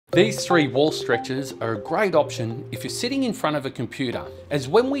These 3 wall stretches are a great option if you're sitting in front of a computer, as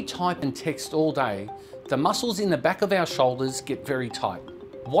when we type and text all day, the muscles in the back of our shoulders get very tight.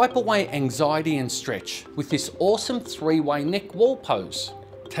 Wipe away anxiety and stretch with this awesome 3-way neck wall pose.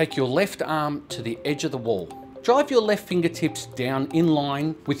 Take your left arm to the edge of the wall. Drive your left fingertips down in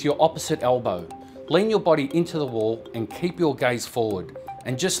line with your opposite elbow. Lean your body into the wall and keep your gaze forward,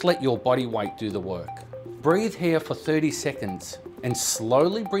 and just let your body weight do the work. Breathe here for 30 seconds and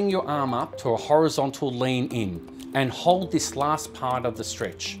slowly bring your arm up to a horizontal lean in and hold this last part of the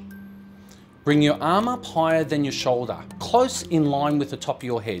stretch. Bring your arm up higher than your shoulder, close in line with the top of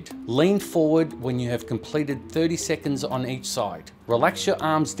your head. Lean forward when you have completed 30 seconds on each side. Relax your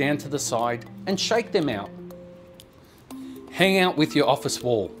arms down to the side and shake them out. Hang out with your office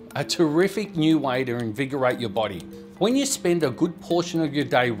wall, a terrific new way to invigorate your body. When you spend a good portion of your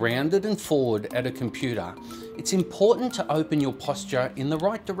day rounded and forward at a computer, it's important to open your posture in the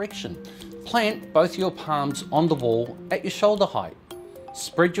right direction. Plant both your palms on the wall at your shoulder height.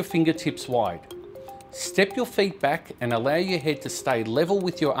 Spread your fingertips wide. Step your feet back and allow your head to stay level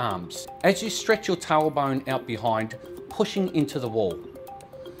with your arms as you stretch your tailbone out behind, pushing into the wall.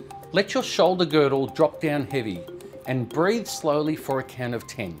 Let your shoulder girdle drop down heavy and breathe slowly for a count of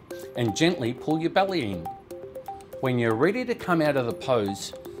 10 and gently pull your belly in. When you're ready to come out of the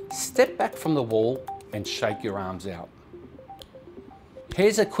pose, step back from the wall and shake your arms out.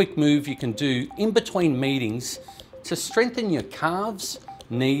 Here's a quick move you can do in between meetings to strengthen your calves,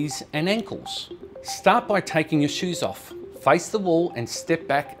 knees and ankles. Start by taking your shoes off. Face the wall and step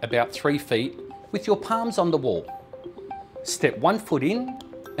back about 3 feet with your palms on the wall. Step 1 foot in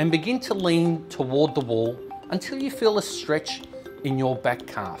and begin to lean toward the wall until you feel a stretch in your back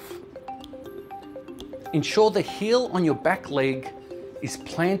calf. Ensure the heel on your back leg is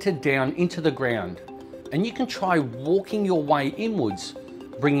planted down into the ground, and you can try walking your way inwards,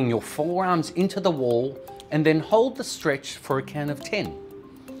 bringing your forearms into the wall and then hold the stretch for a count of 10.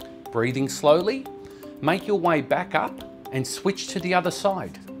 Breathing slowly, make your way back up and switch to the other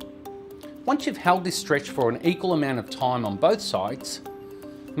side. Once you've held this stretch for an equal amount of time on both sides,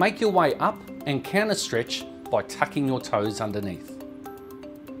 make your way up and counter stretch by tucking your toes underneath.